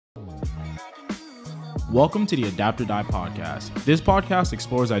Welcome to the Adapt or Die podcast. This podcast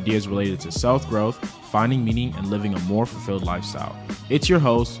explores ideas related to self-growth, finding meaning, and living a more fulfilled lifestyle. It's your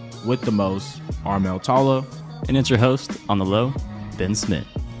host, with the most, Armel Tala. And it's your host, on the low, Ben Smith.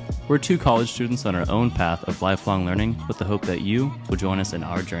 We're two college students on our own path of lifelong learning with the hope that you will join us in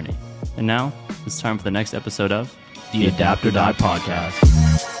our journey. And now, it's time for the next episode of The Adapt or Die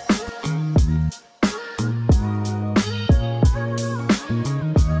podcast.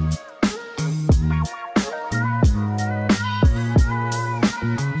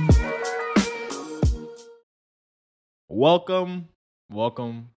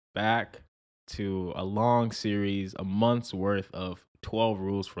 Welcome back to a long series, a month's worth of 12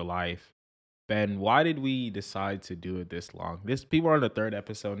 rules for life. Ben, why did we decide to do it this long? People are on the third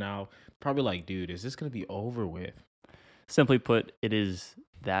episode now, probably like, dude, is this going to be over with? Simply put, it is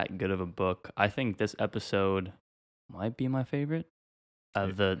that good of a book. I think this episode might be my favorite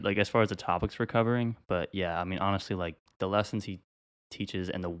of as far as the topics we're covering. But yeah, I mean, honestly, like the lessons he teaches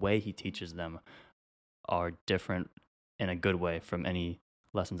and the way he teaches them are different in a good way from any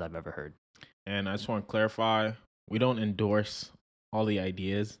lessons I've ever heard. And I just want to clarify, we don't endorse all the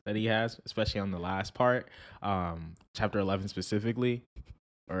ideas that he has, especially on the last part, chapter 11 specifically,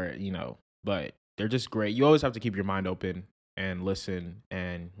 but they're just great. You always have to keep your mind open and listen.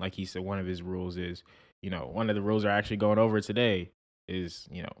 And like he said, one of his rules is, one of the rules we're actually going over today is,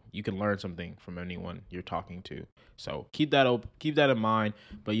 you can learn something from anyone you're talking to. So keep that in mind.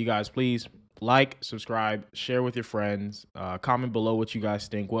 But you guys, please like, subscribe, share with your friends, comment below what you guys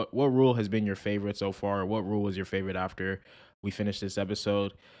think. What rule has been your favorite so far? What rule was your favorite after we finish this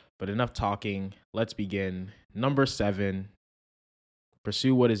episode? But enough talking. Let's begin. Number 7,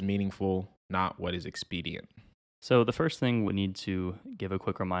 pursue what is meaningful, not what is expedient. So the first thing we need to give a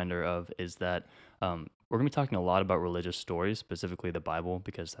quick reminder of is that we're going to be talking a lot about religious stories, specifically the Bible,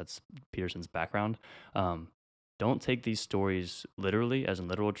 because that's Peterson's background. Don't take these stories literally as in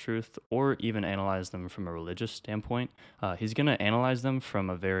literal truth or even analyze them from a religious standpoint. He's going to analyze them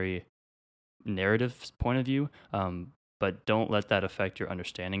from a very narrative point of view, but don't let that affect your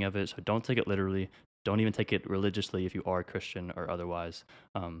understanding of it. So don't take it literally. Don't even take it religiously if you are a Christian or otherwise.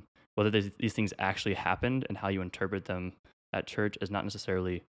 Whether these things actually happened and how you interpret them at church is not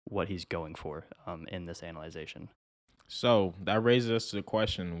necessarily what he's going for in this analyzation. So that raises us to the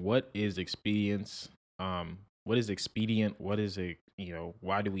question, what is expedience? What is expedient? What is it?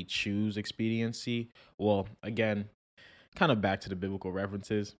 Why do we choose expediency? Well, again, kind of back to the biblical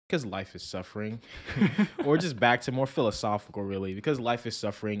references, because life is suffering, or just back to more philosophical, really, because life is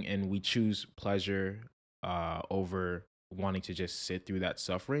suffering and we choose pleasure over wanting to just sit through that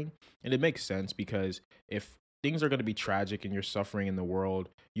suffering. And it makes sense, because if things are going to be tragic and you're suffering in the world,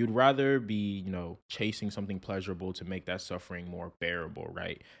 you'd rather be, chasing something pleasurable to make that suffering more bearable,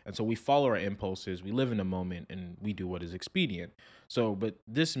 right? And so we follow our impulses, we live in the moment, and we do what is expedient. So, but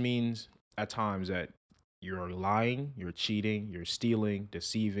this means at times that you're lying, you're cheating, you're stealing,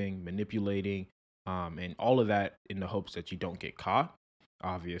 deceiving, manipulating, and all of that in the hopes that you don't get caught,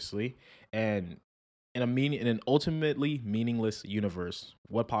 obviously. And in an ultimately meaningless universe,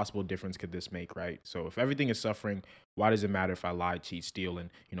 what possible difference could this make, right? So if everything is suffering, why does it matter if I lie, cheat, steal, and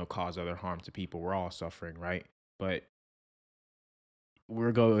cause other harm to people? We're all suffering, right? But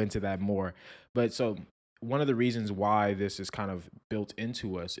we'll go into that more. But so one of the reasons why this is kind of built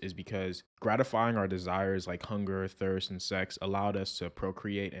into us is because gratifying our desires like hunger, thirst, and sex allowed us to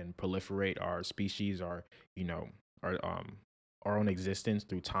procreate and proliferate our species, our own existence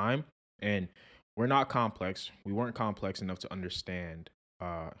through time. And we're not complex. We weren't complex enough to understand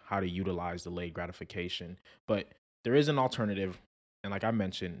how to utilize delayed gratification. But there is an alternative. And like I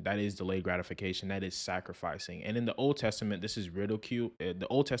mentioned, that is delayed gratification. That is sacrificing. And in the Old Testament, this is ridiculed. The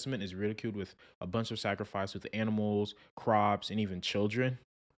Old Testament is ridiculed with a bunch of sacrifice with animals, crops, and even children.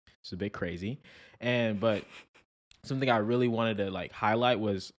 It's a bit crazy. But something I really wanted to highlight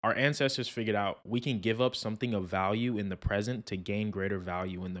was our ancestors figured out we can give up something of value in the present to gain greater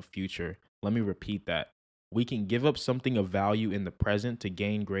value in the future. Let me repeat that. We can give up something of value in the present to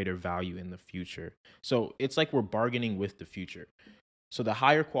gain greater value in the future. So it's like we're bargaining with the future. So the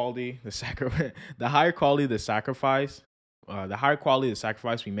higher quality the sacrifice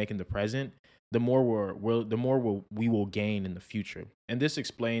we make in the present, the more we will gain in the future. And this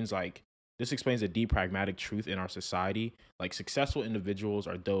explains the deep pragmatic truth in our society. Like, successful individuals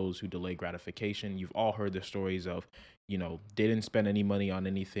are those who delay gratification. You've all heard the stories of, didn't spend any money on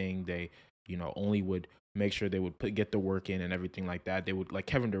anything. They, only would make sure they would get the work in and everything like that. They would, like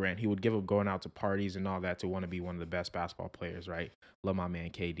Kevin Durant, he would give up going out to parties and all that to want to be one of the best basketball players, right? Love my man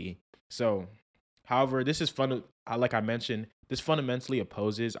KD. So However, this is fun. Like I mentioned, this fundamentally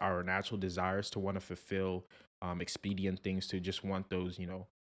opposes our natural desires to want to fulfill expedient things, to just want those,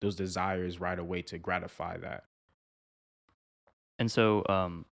 those desires right away to gratify that. And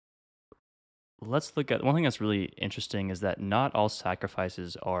so, let's look at one thing that's really interesting is that not all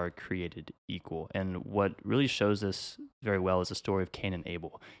sacrifices are created equal. And what really shows this very well is the story of Cain and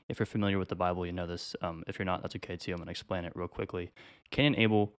Abel. If you're familiar with the Bible, you know this. If you're not, that's okay too. I'm going to explain it real quickly. Cain and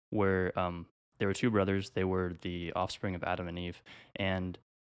Abel were they were two brothers. They were the offspring of Adam and Eve, and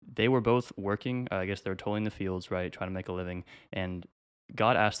they were both working. I guess they were tolling the fields, right, trying to make a living. And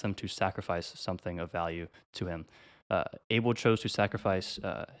God asked them to sacrifice something of value to Him. Abel chose to sacrifice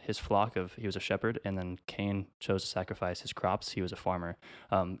his flock of he was a shepherd, and then Cain chose to sacrifice his crops. He was a farmer.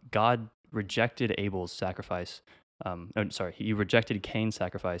 God rejected Abel's sacrifice. He rejected Cain's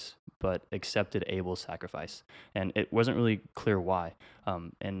sacrifice, but accepted Abel's sacrifice, and it wasn't really clear why.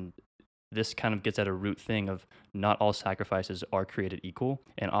 And this kind of gets at a root thing of not all sacrifices are created equal,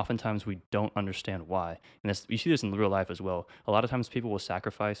 and oftentimes we don't understand why. And this, you see this in real life as well. A lot of times people will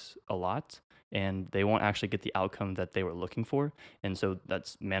sacrifice a lot, and they won't actually get the outcome that they were looking for. And so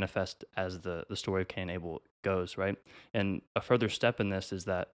that's manifest as the story of Cain and Abel goes, right? And a further step in this is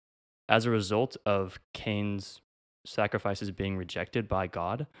that as a result of Cain's sacrifices being rejected by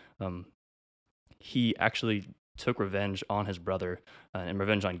God, he actually took revenge on his brother and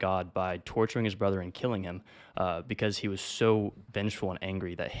revenge on God by torturing his brother and killing him because he was so vengeful and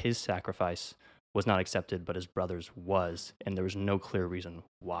angry that his sacrifice was not accepted, but his brother's was, and there was no clear reason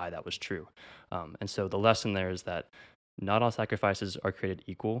why that was true. And so the lesson there is that not all sacrifices are created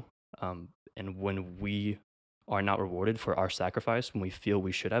equal, and when we are not rewarded for our sacrifice, when we feel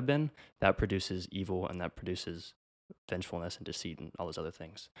we should have been, that produces evil, and that produces vengefulness and deceit and all those other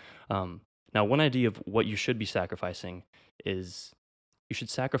things. Now, one idea of what you should be sacrificing is you should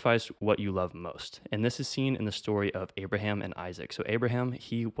sacrifice what you love most. And this is seen in the story of Abraham and Isaac. So Abraham,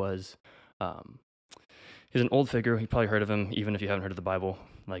 he's an old figure. You probably heard of him, even if you haven't heard of the Bible,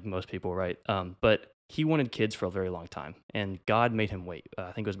 like most people, right? But he wanted kids for a very long time, and God made him wait.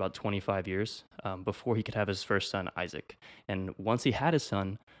 I think it was about 25 years before he could have his first son, Isaac. And once he had his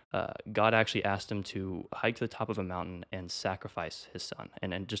son, God actually asked him to hike to the top of a mountain and sacrifice his son.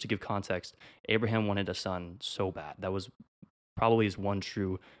 And just to give context, Abraham wanted a son so bad. That was probably his one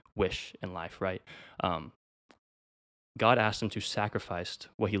true wish in life, right? God asked him to sacrifice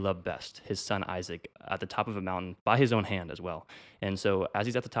what he loved best, his son Isaac, at the top of a mountain by his own hand as well. And so, as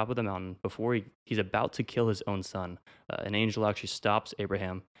he's at the top of the mountain, before he's about to kill his own son, an angel actually stops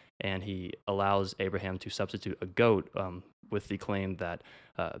Abraham, and he allows Abraham to substitute a goat with the claim that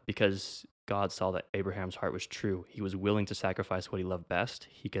because God saw that Abraham's heart was true, he was willing to sacrifice what he loved best,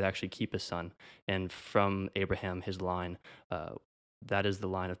 he could actually keep his son. And from Abraham, his line, that is the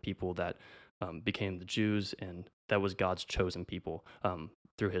line of people that became the Jews, and that was God's chosen people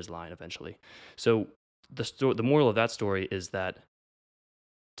through his line eventually. So the moral of that story is that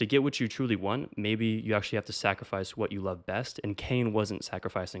to get what you truly want, maybe you actually have to sacrifice what you love best, and Cain wasn't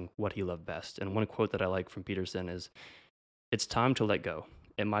sacrificing what he loved best. And one quote that I like from Peterson is, "It's time to let go.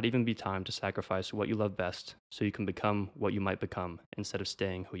 It might even be time to sacrifice what you love best so you can become what you might become instead of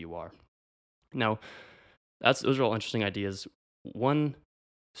staying who you are." Now, those are all interesting ideas. One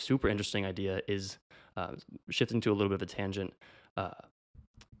super interesting idea is shifting to a little bit of a tangent,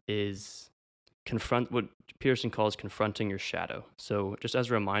 is confront what Peterson calls confronting your shadow. So, just as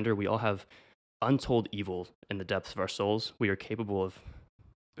a reminder, we all have untold evil in the depths of our souls. We are capable of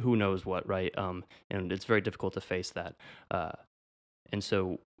who knows what, right? And it's very difficult to face that. And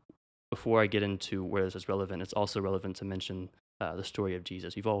so, before I get into where this is relevant, it's also relevant to mention the story of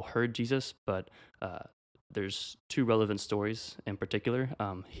Jesus. You've all heard Jesus, but there's two relevant stories in particular.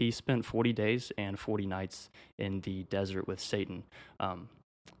 He spent 40 days and 40 nights in the desert with Satan.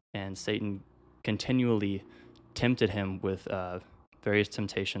 And Satan continually tempted him with various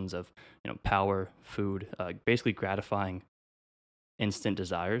temptations of power, food, basically gratifying instant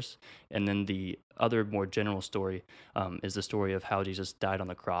desires. And then the other more general story is the story of how Jesus died on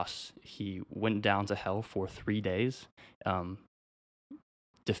the cross. He went down to hell for 3 days,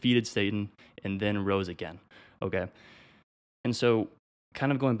 defeated Satan, and then rose again. Okay. And so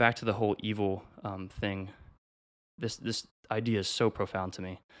kind of going back to the whole evil thing, this idea is so profound to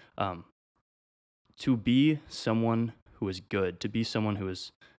me. To be someone who is good, to be someone who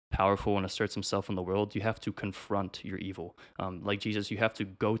is powerful and asserts himself in the world, you have to confront your evil. Like Jesus, you have to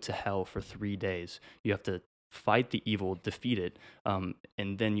go to hell for 3 days. You have to fight the evil, defeat it, and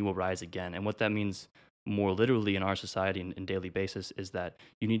then you will rise again. And what that means more literally in our society and daily basis is that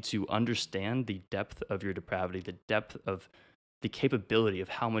you need to understand the depth of your depravity, the depth of the capability of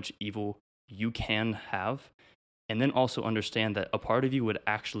how much evil you can have, and then also understand that a part of you would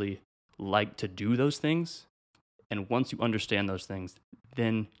actually like to do those things. And once you understand those things,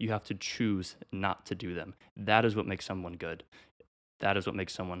 then you have to choose not to do them. That is what makes someone good. That is what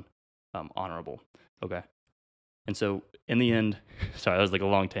makes someone honorable. Okay. And so in the end, sorry, that was like a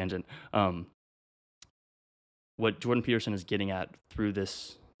long tangent. What Jordan Peterson is getting at through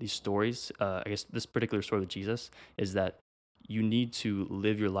these stories, I guess this particular story with Jesus, is that you need to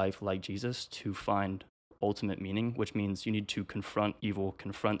live your life like Jesus to find ultimate meaning, which means you need to confront evil,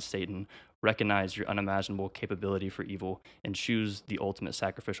 confront Satan, recognize your unimaginable capability for evil, and choose the ultimate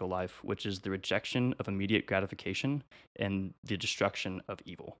sacrificial life, which is the rejection of immediate gratification and the destruction of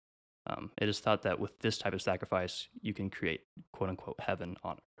evil. It is thought that with this type of sacrifice, you can create "quote unquote" heaven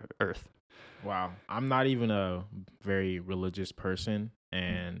on earth. Wow. I'm not even a very religious person,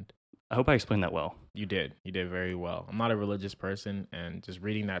 and I hope I explained that well. you did. You did very well. I'm not a religious person, and just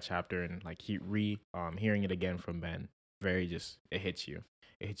reading that chapter and like hearing it again from Ben, very just it hits you.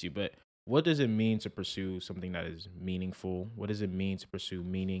 It hits you. But what does it mean to pursue something that is meaningful? What does it mean to pursue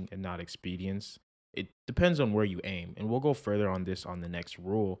meaning and not expedience? It depends on where you aim, and we'll go further on this on the next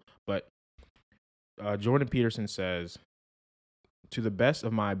rule. But Jordan Peterson says, "To the best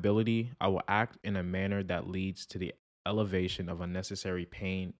of my ability, I will act in a manner that leads to the elevation of unnecessary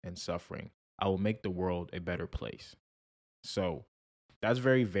pain and suffering. I will make the world a better place." So that's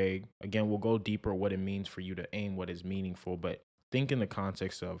very vague. Again, we'll go deeper what it means for you to aim what is meaningful, but think in the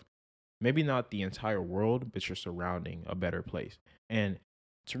context of maybe not the entire world, but your surrounding a better place. And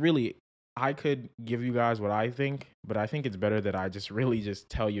it's really, I could give you guys what I think, but I think it's better that I just really just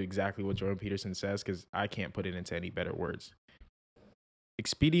tell you exactly what Jordan Peterson says because I can't put it into any better words.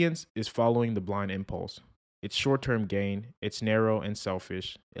 Expedience is following the blind impulse. It's short-term gain. It's narrow and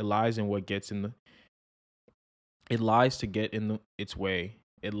selfish. It lies in what gets in the. It lies to get its way.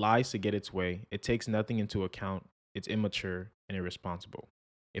 It lies to get its way. It takes nothing into account. It's immature and irresponsible.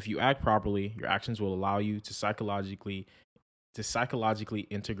 If you act properly, your actions will allow you to psychologically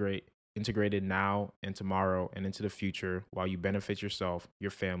integrate it now and tomorrow and into the future while you benefit yourself, your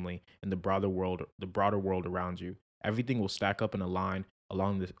family, and the broader world around you. Everything will stack up in a line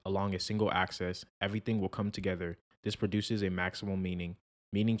along a single axis. Everything will come together. This produces a maximum meaning.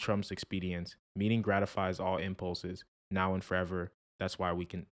 Meaning trumps expedience. Meaning gratifies all impulses now and forever. That's why we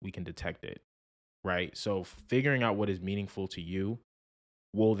can detect it, right? So figuring out what is meaningful to you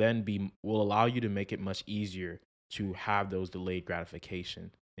will allow you to make it much easier to have those delayed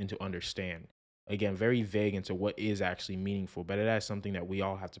gratification and to understand. Again, very vague into what is actually meaningful, but it is something that we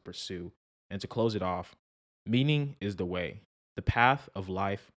all have to pursue. And to close it off, meaning is the way, the path of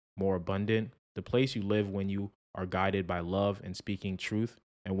life more abundant, the place you live when you are guided by love and speaking truth,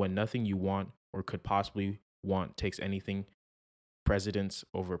 and when nothing you want or could possibly want takes anything precedence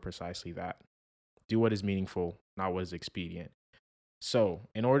over precisely that. Do what is meaningful, not what is expedient. So,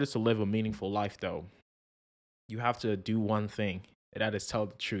 in order to live a meaningful life, though, you have to do one thing, and that is tell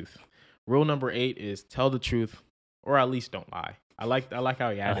the truth. Rule number 8 is tell the truth, or at least don't lie. I like how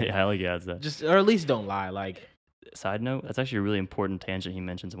he added. Yeah, I like that. Just or at least don't lie. Like, side note, that's actually a really important tangent he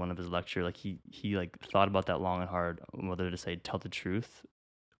mentions in one of his lecture. Like he like thought about that long and hard, whether to say tell the truth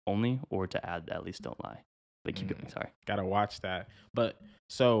only or to add at least don't lie. But keep going. Sorry, gotta watch that. But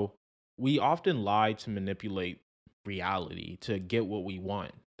so we often lie to manipulate reality to get what we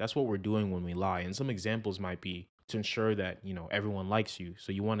want. That's what we're doing when we lie. And some examples might be to ensure that everyone likes you,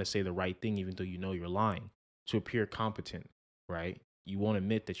 so you want to say the right thing even though you know you're lying. To appear competent, right? You won't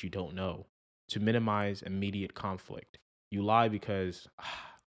admit that you don't know. To minimize immediate conflict, you lie because,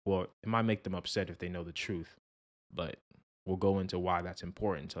 well, it might make them upset if they know the truth, but we'll go into why that's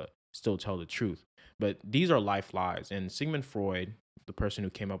important to still tell the truth. But these are life lies, and Sigmund Freud, the person who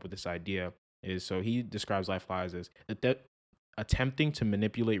came up with this idea, he describes life lies as attempting to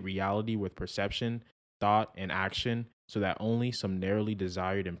manipulate reality with perception, thought, and action so that only some narrowly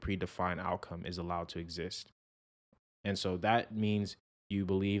desired and predefined outcome is allowed to exist. And so that means you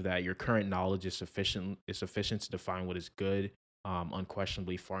believe that your current knowledge is sufficient to define what is good,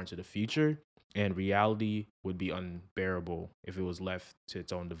 unquestionably far into the future, and reality would be unbearable if it was left to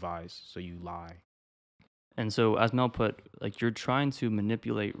its own device. So you lie. And so, as Mel put, like you're trying to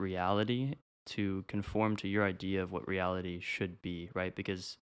manipulate reality to conform to your idea of what reality should be, right?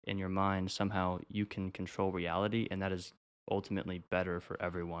 Because in your mind, somehow you can control reality, and that is ultimately better for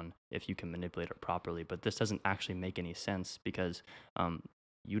everyone if you can manipulate it properly. But this doesn't actually make any sense because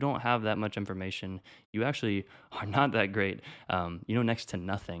you don't have that much information. You actually are not that great. You know next to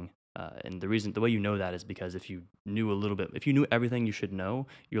nothing. And the way you know that is because if you knew a little bit, if you knew everything you should know,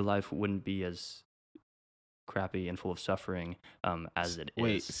 your life wouldn't be as crappy and full of suffering as it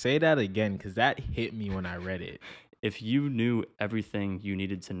Wait, is. say that again, because that hit me when I read it. If you knew everything you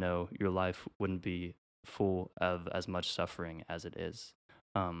needed to know, your life wouldn't be full of as much suffering as it is.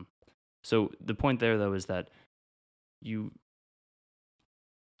 Um, so the point there, though, is that you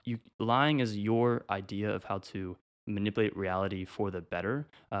lying is your idea of how to manipulate reality for the better,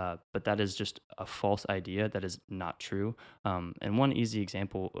 but that is just a false idea that is not true. And one easy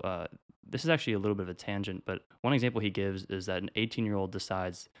example, this is actually a little bit of a tangent, but one example he gives is that an 18-year-old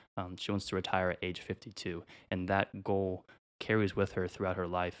decides she wants to retire at age 52, and that goal carries with her throughout her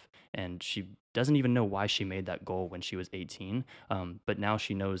life, and she doesn't even know why she made that goal when she was 18, but now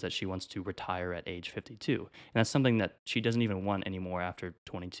she knows that she wants to retire at age 52, and that's something that she doesn't even want anymore after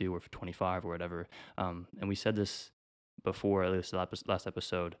 22 or 25 or whatever. And we said this before, at least the last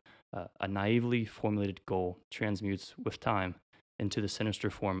episode. A naively formulated goal transmutes with time into the sinister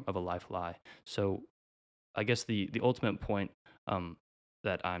form of a life lie. So I guess the ultimate point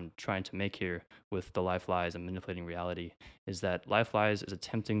that I'm trying to make here with the life lies and manipulating reality is that life lies is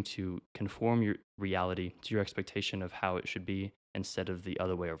attempting to conform your reality to your expectation of how it should be instead of the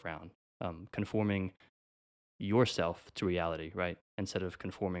other way around. Conforming yourself to reality, right? Instead of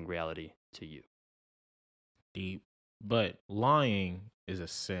conforming reality to you. Deep. But lying is a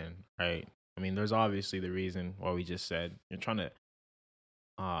sin, right? I mean, there's obviously the reason why we just said you're trying to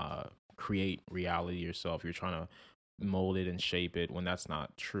create reality yourself. You're trying to mold it and shape it when that's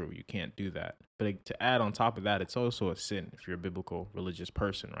not true. You can't do that. But to add on top of that, it's also a sin if you're a biblical religious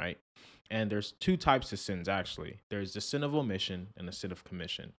person, right? And there's two types of sins actually. There's the sin of omission and the sin of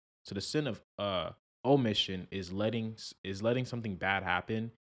commission. So the sin of omission is letting something bad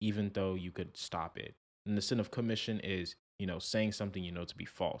happen even though you could stop it. And the sin of commission is, saying something you know to be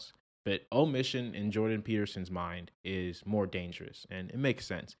false. But omission in Jordan Peterson's mind is more dangerous, and it makes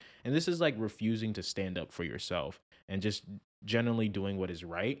sense. And this is like refusing to stand up for yourself and just generally doing what is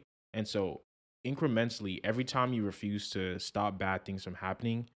right. And so, incrementally, every time you refuse to stop bad things from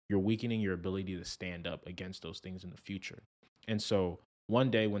happening, you're weakening your ability to stand up against those things in the future. And so, one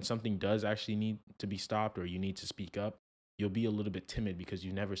day when something does actually need to be stopped or you need to speak up, you'll be a little bit timid because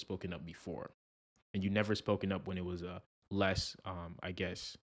you've never spoken up before. And you never spoken up when it was a less, I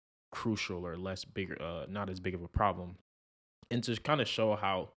guess, crucial or less bigger, not as big of a problem. And to kind of show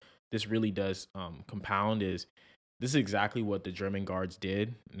how this really does compound is this is exactly what the German guards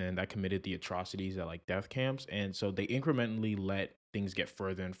did, and that committed the atrocities at like death camps. And so they incrementally let things get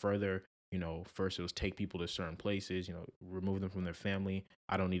further and further. First it was take people to certain places, remove them from their family.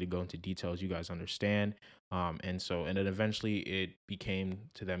 I don't need to go into details. You guys understand. And then eventually it became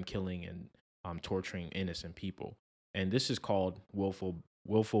to them killing and torturing innocent people. And this is called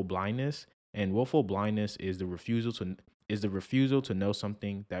willful blindness. And willful blindness is the refusal to know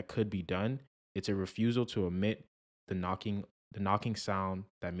something that could be done. It's a refusal to omit the knocking sound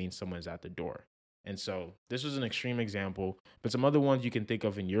that means someone's at the door. And so this was an extreme example, but some other ones you can think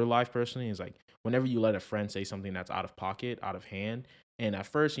of in your life personally is like whenever you let a friend say something that's out of pocket, out of hand, and at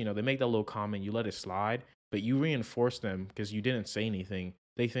first, they make that little comment, you let it slide, but you reinforce them because you didn't say anything.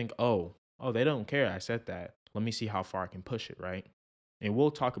 They think, oh, they don't care I said that. Let me see how far I can push it, right? And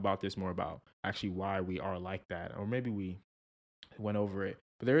we'll talk about this more about actually why we are like that, or maybe we went over it.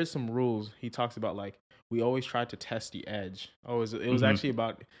 But there is some rules. He talks about like we always try to test the edge. It was actually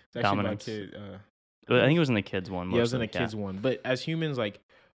about Dominance. kid. I think it was in the kids one. Mostly. Yeah, it was in the kids one. But as humans, like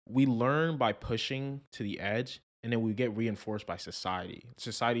we learn by pushing to the edge, and then we get reinforced by society.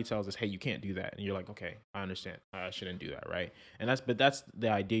 Society tells us, "Hey, you can't do that," and you're like, "Okay, I understand. I shouldn't do that, right?" And that's the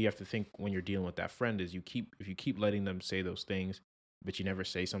idea you have to think when you're dealing with that friend is if you keep letting them say those things, but you never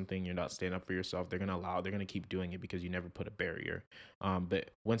say something, you're not standing up for yourself. They're gonna keep doing it because you never put a barrier.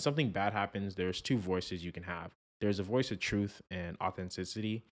 But when something bad happens, there's two voices you can have. There's a voice of truth and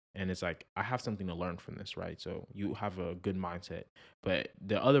authenticity, and it's like I have something to learn from this, right? So you have a good mindset. But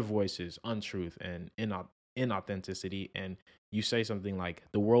the other voice is untruth and inauthenticity, and you say something like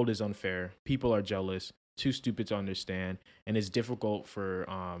the world is unfair, people are jealous, too stupid to understand, and it's difficult for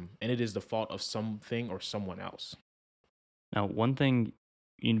and it is the fault of something or someone else. Now, one thing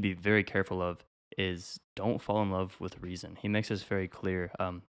you need to be very careful of is don't fall in love with reason. He makes this very clear.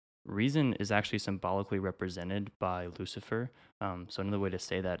 Reason is actually symbolically represented by Lucifer. So another way to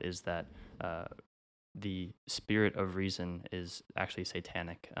say that is that the spirit of reason is actually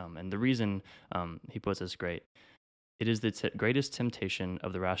satanic. And the reason he puts this great. It is the greatest temptation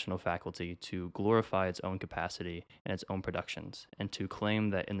of the rational faculty to glorify its own capacity and its own productions, and to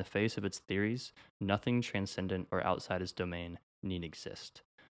claim that in the face of its theories, nothing transcendent or outside its domain need exist.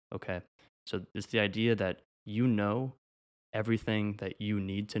 Okay? So it's the idea that you know everything that you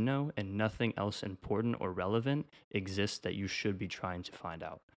need to know and nothing else important or relevant exists that you should be trying to find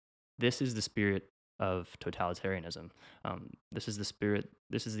out. This is the spirit of totalitarianism. This is the spirit,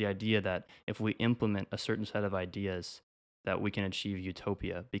 this is the idea that if we implement a certain set of ideas, that we can achieve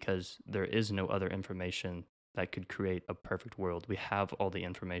utopia because there is no other information that could create a perfect world. We have all the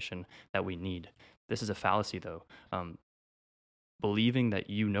information that we need. This is a fallacy, though. Believing that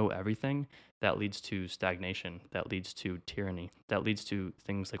you know everything, that leads to stagnation, that leads to tyranny, that leads to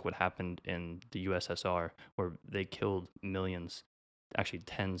things like what happened in the USSR, where they killed millions, actually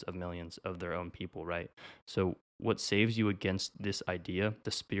tens of millions of their own people, right? So, what saves you against this idea,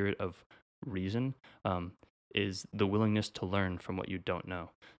 the spirit of reason, is the willingness to learn from what you don't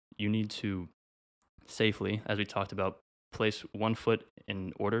know. You need to safely, as we talked about, place one foot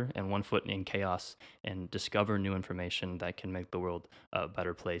in order and one foot in chaos and discover new information that can make the world a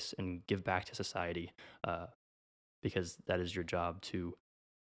better place and give back to society, because that is your job to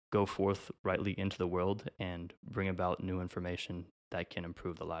go forth rightly into the world and bring about new information that can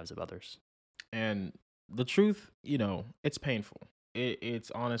improve the lives of others. And the truth, it's painful.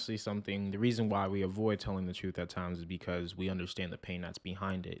 It's honestly something. The reason why we avoid telling the truth at times is because we understand the pain that's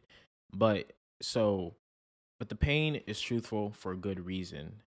behind it. But so, but the pain is truthful for a good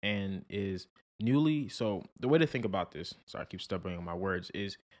reason and is newly. So the way to think about this, sorry, I keep stumbling on my words,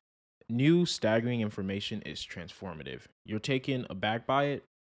 is new staggering information is transformative. You're taken aback by it,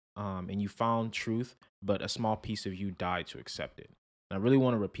 and you found truth, but a small piece of you died to accept it. And I really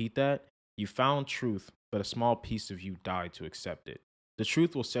want to repeat that. You found truth, but a small piece of you died to accept it. The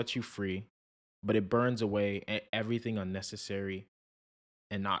truth will set you free, but it burns away everything unnecessary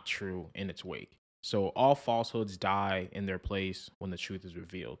and not true in its wake. So all falsehoods die in their place when the truth is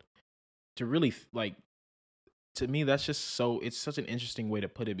revealed. To really like, to me, that's just so, it's such an interesting way to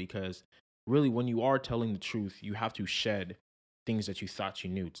put it because really, when you are telling the truth, you have to shed things that you thought you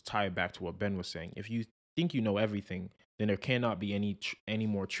knew to tie it back to what Ben was saying. If you think you know everything, then there cannot be any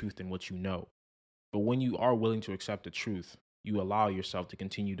more truth than what you know. But when you are willing to accept the truth, you allow yourself to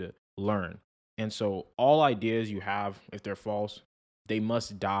continue to learn. And so all ideas you have, if they're false, they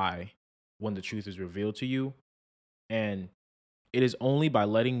must die when the truth is revealed to you. And it is only by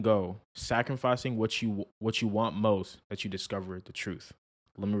letting go, sacrificing what you want most, that you discover the truth.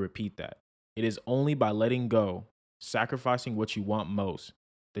 Let me repeat that. It is only by letting go, sacrificing what you want most,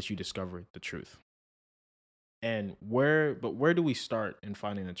 that you discover the truth. And where do we start in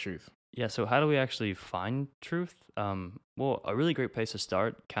finding the truth? Yeah, so how do we actually find truth? Well, a really great place to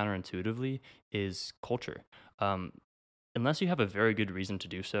start counterintuitively is culture. Um, Unless you have a very good reason to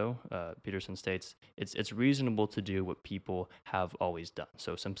do so, Peterson states, it's reasonable to do what people have always done.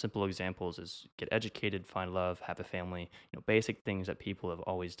 So some simple examples is get educated, find love, have a family, basic things that people have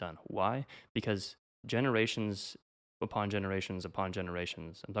always done. Why? Because generations upon generations upon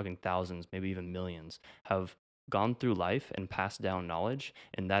generations, I'm talking thousands, maybe even millions, have gone through life and passed down knowledge,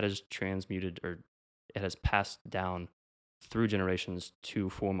 and that is transmuted, or it has passed down through generations to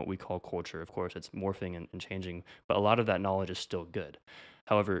form what we call culture. Of course, it's morphing and changing, but a lot of that knowledge is still good.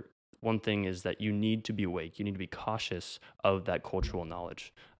 However, one thing is that you need to be awake. You need to be cautious of that cultural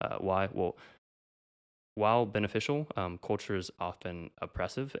knowledge. Why? Well, while beneficial, culture is often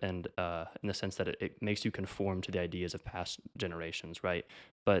oppressive, and in the sense that it makes you conform to the ideas of past generations, right?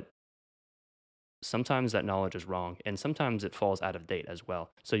 But sometimes that knowledge is wrong, and sometimes it falls out of date as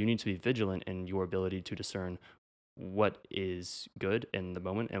well. So you need to be vigilant in your ability to discern what is good in the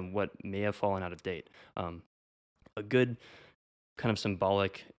moment and what may have fallen out of date. A good kind of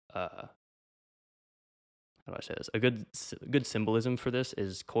symbolic, how do I say this? A good symbolism for this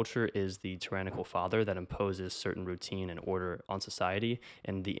is culture is the tyrannical father that imposes certain routine and order on society,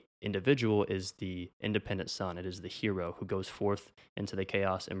 and the individual is the independent son. It is the hero who goes forth into the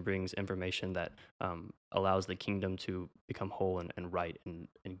chaos and brings information that allows the kingdom to become whole and right and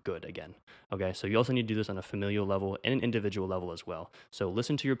good again. Okay, so you also need to do this on a familial level and an individual level as well. So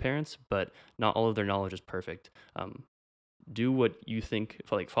listen to your parents, but not all of their knowledge is perfect. Do what you think,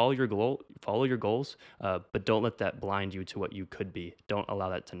 like follow your goals, but don't let that blind you to what you could be. Don't allow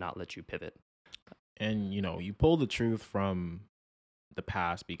that to not let you pivot. And you pull the truth from the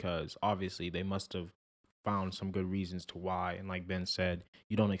past because obviously they must have found some good reasons to why. And like Ben said,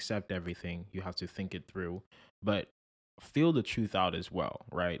 you don't accept everything. You have to think it through. But feel the truth out as well,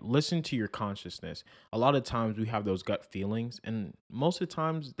 right? Listen to your consciousness. A lot of times we have those gut feelings, and most of the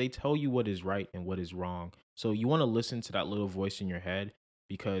times they tell you what is right and what is wrong. So you want to listen to that little voice in your head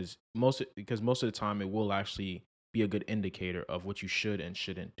because most of the time it will actually be a good indicator of what you should and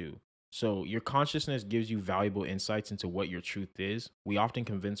shouldn't do. So your consciousness gives you valuable insights into what your truth is. We often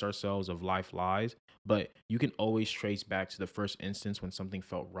convince ourselves of life lies, but you can always trace back to the first instance when something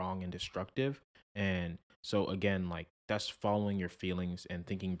felt wrong and destructive. And so again, like that's following your feelings and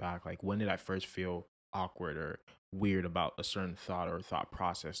thinking back, like when did I first feel awkward or weird about a certain thought or thought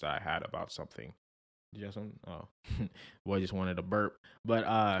process that I had about something. Did you have something? Oh, boy, I just wanted a burp.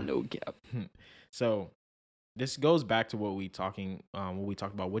 But No gap. so this goes back to what we talked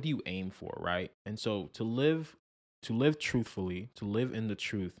about. What do you aim for, right? And so to live truthfully, to live in the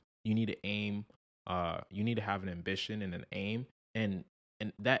truth, you need to aim. You need to have an ambition and an aim, and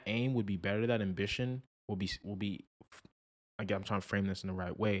that aim would be better. That ambition will be. Again, I'm trying to frame this in the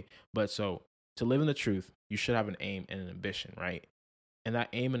right way, but so to live in the truth, you should have an aim and an ambition, right? And that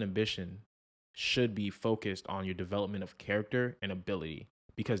aim and ambition should be focused on your development of character and ability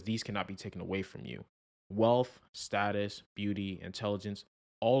because these cannot be taken away from you. Wealth, status, beauty, intelligence,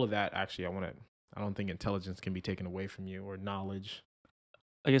 all of that actually I don't think intelligence can be taken away from you or knowledge.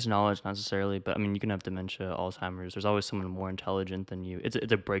 I guess knowledge not necessarily, but I mean, you can have dementia, Alzheimer's. There's always someone more intelligent than you. It's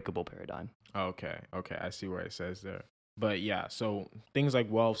a breakable paradigm. Okay, okay, I see where it says there. But yeah, so things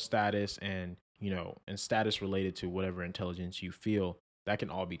like wealth, status, and and status related to whatever intelligence you feel, that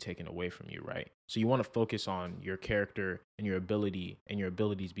can all be taken away from you, right? So you want to focus on your character and your ability and your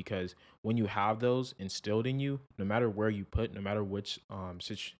abilities because when you have those instilled in you, no matter where you put, no matter no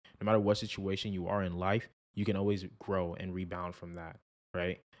matter what situation you are in life, you can always grow and rebound from that,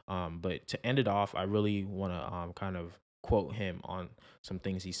 right? But to end it off, I really want to kind of quote him on some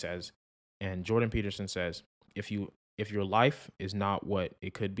things he says. And Jordan Peterson says, if your life is not what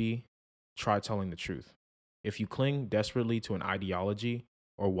it could be, try telling the truth. If you cling desperately to an ideology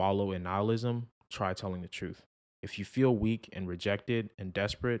or wallow in nihilism, try telling the truth. If you feel weak and rejected and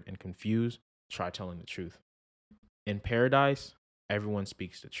desperate and confused, try telling the truth. In paradise, everyone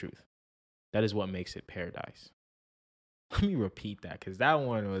speaks the truth. That is what makes it paradise. Let me repeat that because that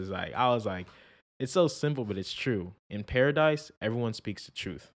one was like, I was like, it's so simple, but it's true. In paradise, everyone speaks the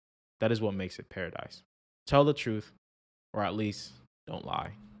truth. That is what makes it paradise. Tell the truth, or at least don't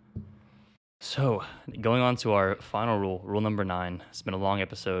lie. So, going on to our final rule, rule number 9. It's been a long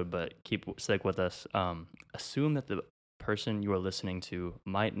episode, but stick with us. Assume that the person you are listening to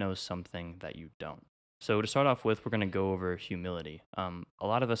might know something that you don't. So, to start off with, we're going to go over humility. A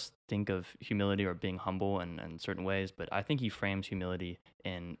lot of us think of humility or being humble in certain ways, but I think he frames humility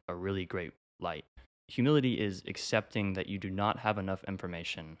in a really great light. Humility is accepting that you do not have enough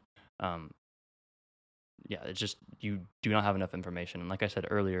information. It's just you do not have enough information. And like I said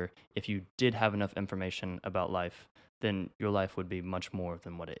earlier, if you did have enough information about life, then your life would be much more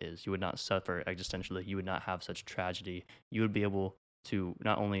than what it is. You would not suffer existentially. You would not have such tragedy. You would be able to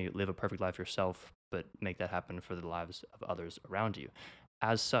not only live a perfect life yourself, but make that happen for the lives of others around you.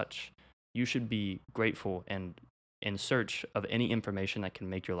 As such, you should be grateful and in search of any information that can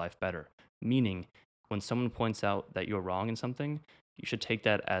make your life better. Meaning, when someone points out that you're wrong in something, you should take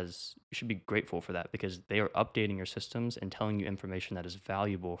that as you should be grateful for that because they are updating your systems and telling you information that is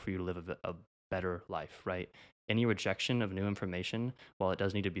valuable for you to live a better life, right? Any rejection of new information, while it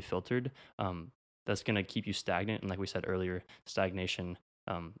does need to be filtered, that's going to keep you stagnant. And like we said earlier, stagnation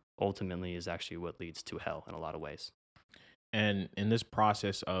ultimately is actually what leads to hell in a lot of ways. And in this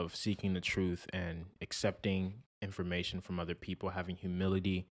process of seeking the truth and accepting information from other people, having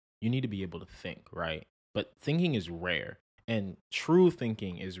humility, you need to be able to think, right? But thinking is rare. And true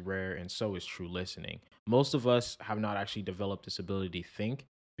thinking is rare, and so is true listening. Most of us have not actually developed this ability to think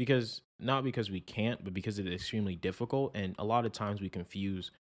not because we can't, but because it is extremely difficult. And a lot of times we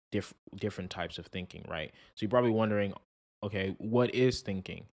confuse different types of thinking, right? So you're probably wondering, okay, what is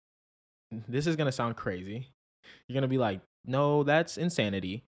thinking? This is going to sound crazy. You're going to be like, no, that's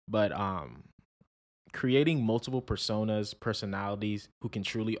insanity. But creating multiple personalities who can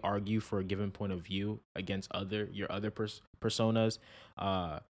truly argue for a given point of view against your other personas.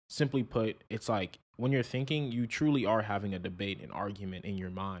 Simply put, it's like when you're thinking, you truly are having a debate, an argument in your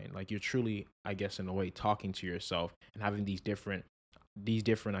mind. Like you're truly, I guess, in a way, talking to yourself and having these different,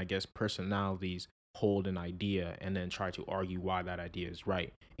 I guess, personalities hold an idea and then try to argue why that idea is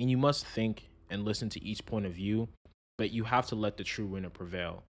right. And you must think and listen to each point of view, but you have to let the true winner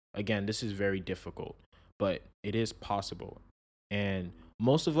prevail. Again, this is very difficult, but it is possible. And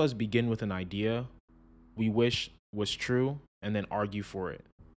most of us begin with an idea we wish was true and then argue for it,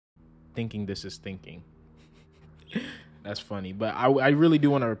 thinking this is thinking. That's funny. But I really do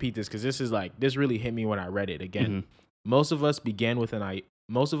want to repeat this because this really hit me when I read it again. Mm-hmm. Most of us begin with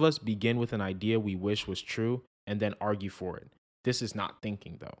an idea we wish was true and then argue for it. This is not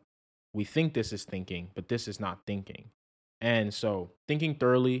thinking, though. We think this is thinking, but this is not thinking. And so thinking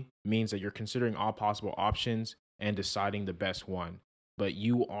thoroughly means that you're considering all possible options and deciding the best one, but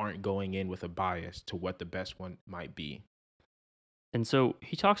you aren't going in with a bias to what the best one might be. And so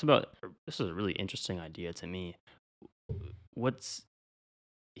he talks about this is a really interesting idea to me. What's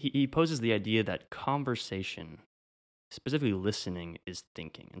he poses the idea that conversation, specifically listening, is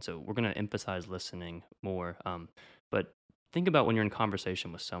thinking. And so we're going to emphasize listening more. But think about when you're in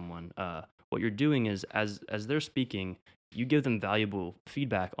conversation with someone, what you're doing is as they're speaking, you give them valuable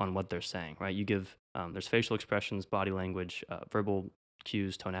feedback on what they're saying, right? You give there's facial expressions, body language, verbal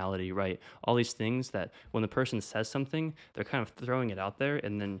cues, tonality, right? All these things that when the person says something, they're kind of throwing it out there,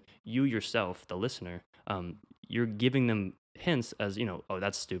 and then you yourself, the listener, you're giving them hints as oh,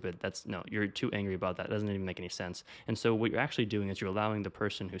 that's stupid, that's no, you're too angry about that, it doesn't even make any sense. And so what you're actually doing is you're allowing the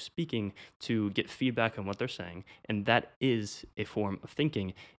person who's speaking to get feedback on what they're saying, and that is a form of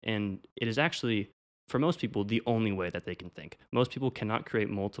thinking. And it is actually, for most people, the only way that they can think. Most people cannot create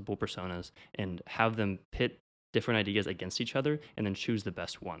multiple personas and have them pit different ideas against each other and then choose the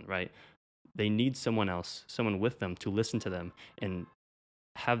best one, right? They need someone else, someone with them, to listen to them and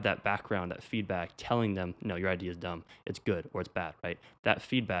have that background, that feedback telling them, no, your idea is dumb, it's good, or it's bad, right? That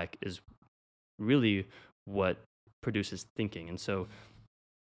feedback is really what produces thinking. And so,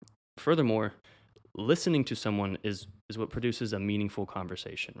 furthermore, listening to someone is what produces a meaningful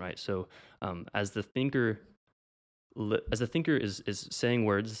conversation, right? So, as the thinker, is saying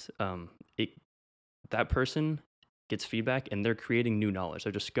words, it that person gets feedback and they're creating new knowledge.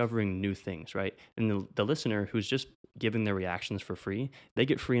 They're discovering new things, right? And the listener who's just giving their reactions for free, they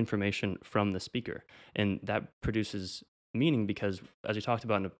get free information from the speaker. And that produces meaning because, as we talked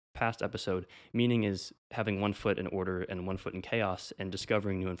about in a past episode, meaning is having one foot in order and one foot in chaos and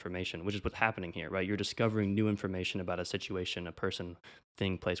discovering new information, which is what's happening here, right? You're discovering new information about a situation, a person,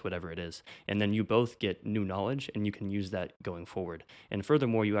 thing, place, whatever it is. And then you both get new knowledge and you can use that going forward. And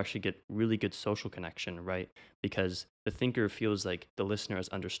furthermore, you actually get really good social connection, right? Because the thinker feels like the listener has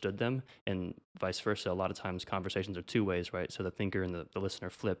understood them, and vice versa. A lot of times conversations are two ways, right? So the thinker and the listener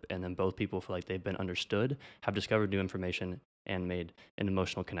flip, and then both people feel like they've been understood, have discovered new information, and made an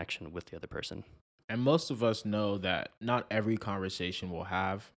emotional connection with the other person. And most of us know that not every conversation we'll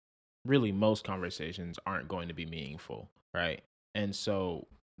have, really, most conversations aren't going to be meaningful, right? And so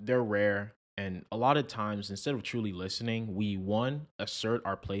they're rare. And a lot of times, instead of truly listening, we one, assert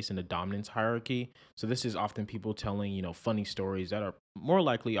our place in the dominance hierarchy. So this is often people telling, funny stories that are more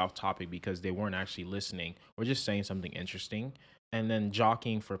likely off topic because they weren't actually listening or just saying something interesting. And then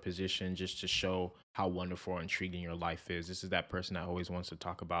jockeying for position just to show how wonderful or intriguing your life is. This is that person that always wants to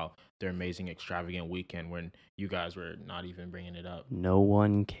talk about their amazing, extravagant weekend when you guys were not even bringing it up. No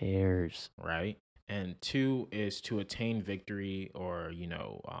one cares. Right. And two is to attain victory or,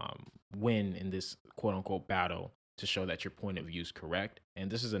 win in this quote unquote battle to show that your point of view is correct. And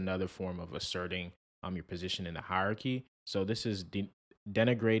this is another form of asserting your position in the hierarchy. So this is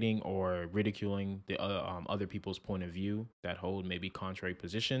denigrating or ridiculing the other people's point of view that hold maybe contrary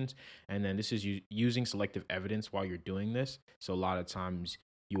positions. And then this is using selective evidence while you're doing this. So a lot of times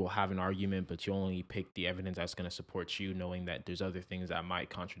you will have an argument, but you only pick the evidence that's going to support you, knowing that there's other things that might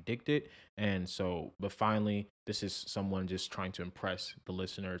contradict it. And so, but finally, this is someone just trying to impress the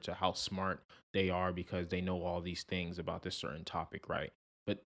listener to how smart they are because they know all these things about this certain topic, right?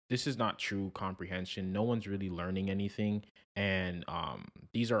 But this is not true comprehension. No one's really learning anything. And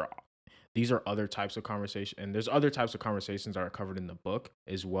these are other types of conversation, and there's other types of conversations that are covered in the book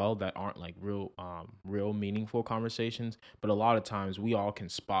as well that aren't like real meaningful conversations. But a lot of times we all can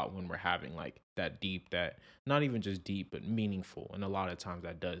spot when we're having like that deep, that not even just deep but meaningful, and a lot of times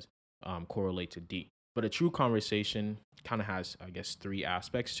that does correlate to deep. But a true conversation kind of has, I guess, three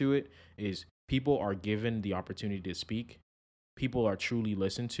aspects to it. Is people are given the opportunity to speak, people are truly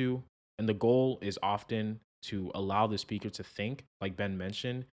listened to, and the goal is often to allow the speaker to think, like Ben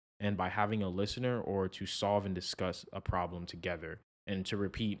mentioned, and by having a listener, or to solve and discuss a problem together. And to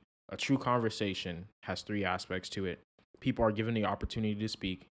repeat, a true conversation has three aspects to it. People are given the opportunity to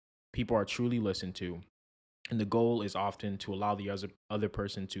speak, people are truly listened to, and the goal is often to allow the other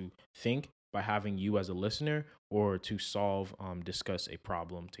person to think by having you as a listener, or to solve, discuss a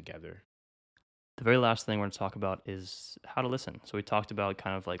problem together. The very last thing we're going to talk about is how to listen. So we talked about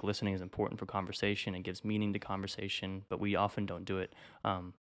kind of like listening is important for conversation. It gives meaning to conversation, but we often don't do it.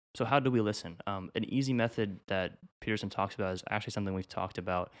 So how do we listen? An easy method that Peterson talks about is actually something we've talked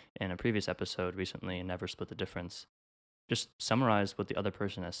about in a previous episode recently in Never Split the Difference. Just summarize what the other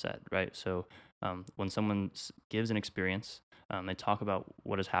person has said, right? So when someone gives an experience, they talk about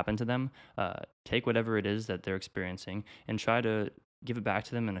what has happened to them, take whatever it is that they're experiencing and try to give it back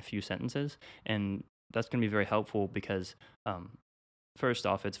to them in a few sentences, and that's going to be very helpful because first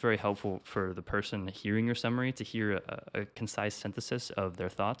off, it's very helpful for the person hearing your summary to hear a concise synthesis of their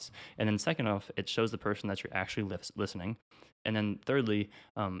thoughts. And then second off, it shows the person that you're actually listening. And then thirdly,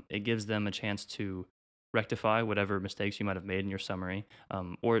 it gives them a chance to rectify whatever mistakes you might have made in your summary,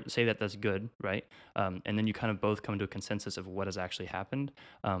 or say that that's good, right? And then you kind of both come to a consensus of what has actually happened.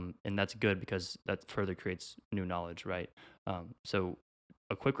 And that's good because that further creates new knowledge, right? So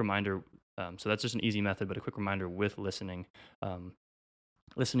a quick reminder, so that's just an easy method, but a quick reminder with listening.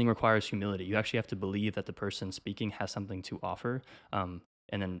 Listening requires humility. You actually have to believe that the person speaking has something to offer. And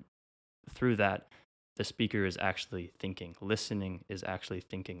then through that, the speaker is actually thinking. Listening is actually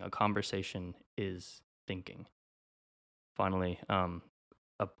thinking. A conversation is thinking. Finally,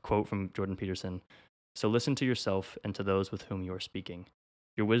 a quote from Jordan Peterson. So listen to yourself and to those with whom you are speaking.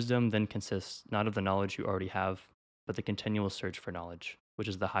 Your wisdom then consists not of the knowledge you already have, but the continual search for knowledge, which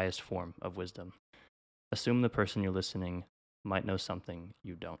is the highest form of wisdom. Assume the person you're listening might know something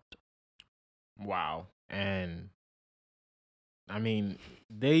you don't. Wow. And I mean,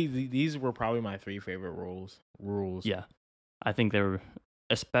 these were probably my 3 favorite rules. Yeah. I think they were,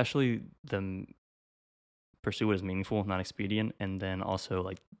 especially the pursue what is meaningful, not expedient, and then also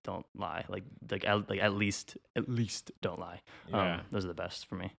like don't lie. At least don't lie. Yeah. Those are the best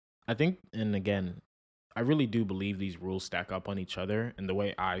for me. I think, and again, I really do believe these rules stack up on each other. And the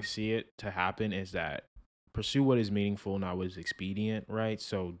way I see it to happen is that pursue what is meaningful, not what is expedient, right?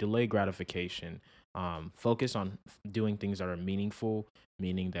 So delay gratification. Focus on doing things that are meaningful,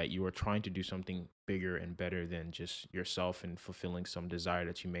 meaning that you are trying to do something bigger and better than just yourself and fulfilling some desire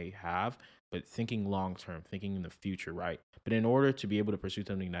that you may have, but thinking long term, thinking in the future, right? But in order to be able to pursue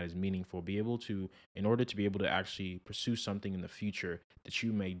something that is meaningful, in order to be able to actually pursue something in the future that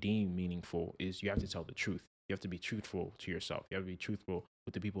you may deem meaningful, is you have to tell the truth. You have to be truthful to yourself. You have to be truthful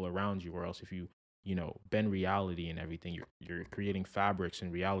with the people around you, or else if you bend reality and everything, you're creating fabrics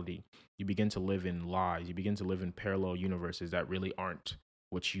in reality. You begin to live in lies. You begin to live in parallel universes that really aren't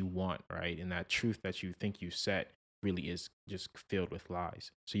what you want, right? And that truth that you think you set really is just filled with lies.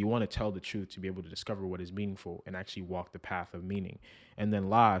 So you want to tell the truth to be able to discover what is meaningful and actually walk the path of meaning. And then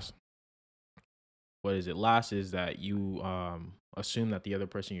last, what is it? Last is that you assume that the other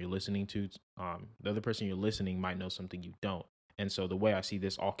person you're listening might know something you don't. And so the way I see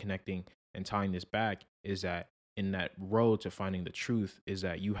this all connecting and tying this back is that in that road to finding the truth is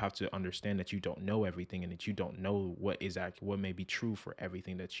that you have to understand that you don't know everything and that you don't know what may be true for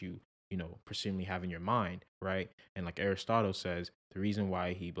everything that you presumably have in your mind, right? And like Aristotle says, the reason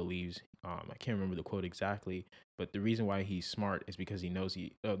why he believes, I can't remember the quote exactly, but the reason why he's smart is because he knows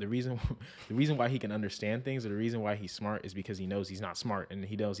the reason why he can understand things, or the reason why he's smart is because he knows he's not smart, and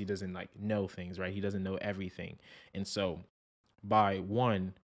he knows he doesn't like know things, right? He doesn't know everything. And so by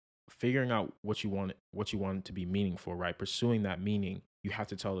figuring out what you want to be meaningful, right? Pursuing that meaning, you have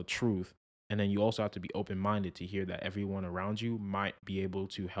to tell the truth. And then you also have to be open-minded to hear that everyone around you might be able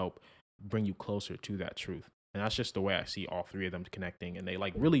to help bring you closer to that truth. And that's just the way I see all 3 of them connecting, and they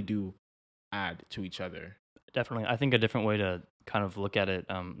like really do add to each other. Definitely. I think a different way to kind of look at it,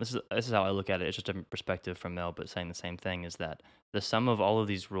 this is how I look at it. It's just a different perspective from Mel, but saying the same thing, is that the sum of all of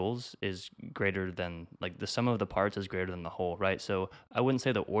these rules is greater than, like, the sum of the parts is greater than the whole, right? So I wouldn't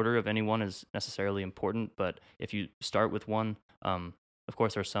say the order of any one is necessarily important, but if you start with one, of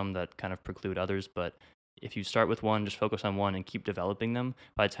course there's some that kind of preclude others, but if you start with one, just focus on one and keep developing them,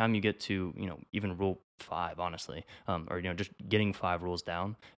 by the time you get to, even rule 5, honestly, or, just getting 5 rules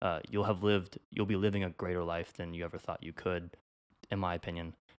down, you'll be living a greater life than you ever thought you could, in my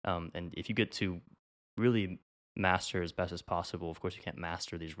opinion. And if you get to really master as best as possible, of course you can't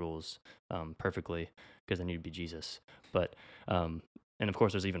master these rules perfectly, because then you'd be Jesus. But, and of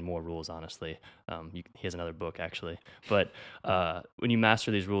course there's even more rules, honestly. He has another book, actually. But when you master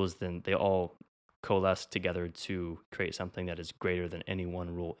these rules, then they all coalesce together to create something that is greater than any one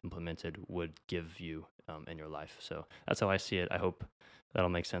rule implemented would give you in your life. So that's how I see it. I hope that'll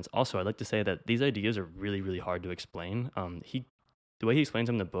make sense. Also, I'd like to say that these ideas are really, really hard to explain. The way he explains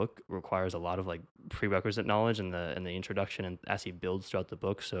them in the book requires a lot of like prerequisite knowledge in the introduction and as he builds throughout the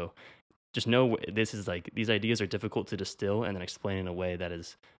book. So just know this is like, these ideas are difficult to distill and then explain in a way that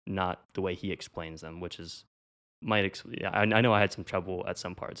is not the way he explains them, which is I know I had some trouble at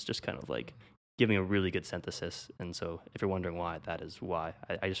some parts, just kind of like giving a really good synthesis. And so if you're wondering why, that is why.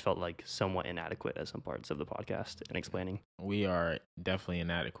 I just felt like somewhat inadequate at some parts of the podcast in explaining. We are definitely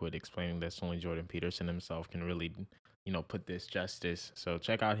inadequate explaining this. Only Jordan Peterson himself can really, put this justice. So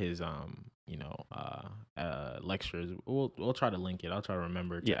check out his, lectures. We'll try to link it. I'll try to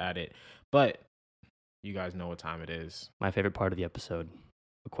remember to add it. But you guys know what time it is. My favorite part of the episode,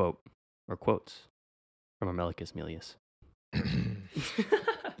 a quote or quotes. From Amelicus Melius.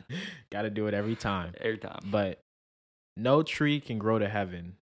 Got to do it every time. Every time. But no tree can grow to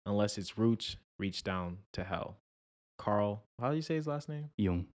heaven unless its roots reach down to hell. Carl, how do you say his last name?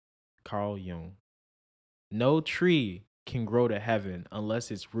 Jung. Carl Jung. No tree can grow to heaven unless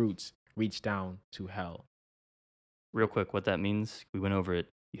its roots reach down to hell. Real quick, what that means, we went over it.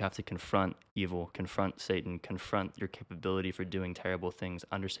 You have to confront evil, confront Satan, confront your capability for doing terrible things,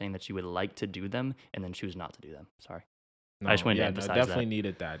 understanding that you would like to do them, and then choose not to do them. Sorry. I just wanted to emphasize definitely that.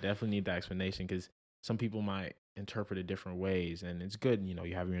 needed that. Definitely need that explanation because some people might interpret it different ways, and it's good,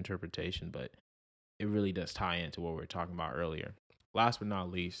 you have your interpretation, but it really does tie into what we were talking about earlier. Last but not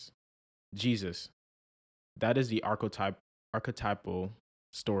least, Jesus. That is the archetypal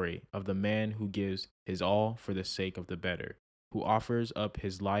story of the man who gives his all for the sake of the better, who offers up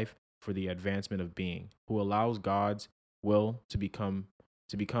his life for the advancement of being, who allows God's will to become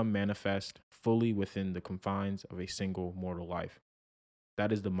manifest fully within the confines of a single mortal life.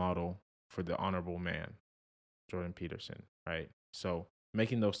 That is the model for the honorable man, Jordan Peterson, right? So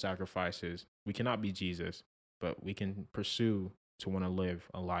making those sacrifices, we cannot be Jesus, but we can pursue to want to live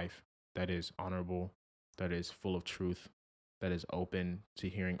a life that is honorable, that is full of truth, that is open to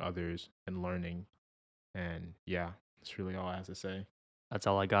hearing others and learning. And yeah, that's really all I have to say. That's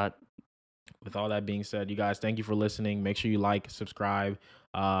all I got. With all that being said, you guys, thank you for listening. Make sure you like, subscribe.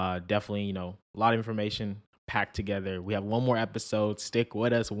 Definitely, a lot of information packed together. We have one more episode. Stick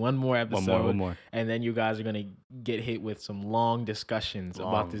with us. One more episode. One more. And then you guys are going to get hit with some long discussions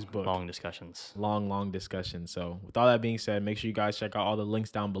about this book. Long discussions. Long discussions. So with all that being said, make sure you guys check out all the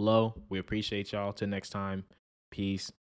links down below. We appreciate y'all. Till next time. Peace.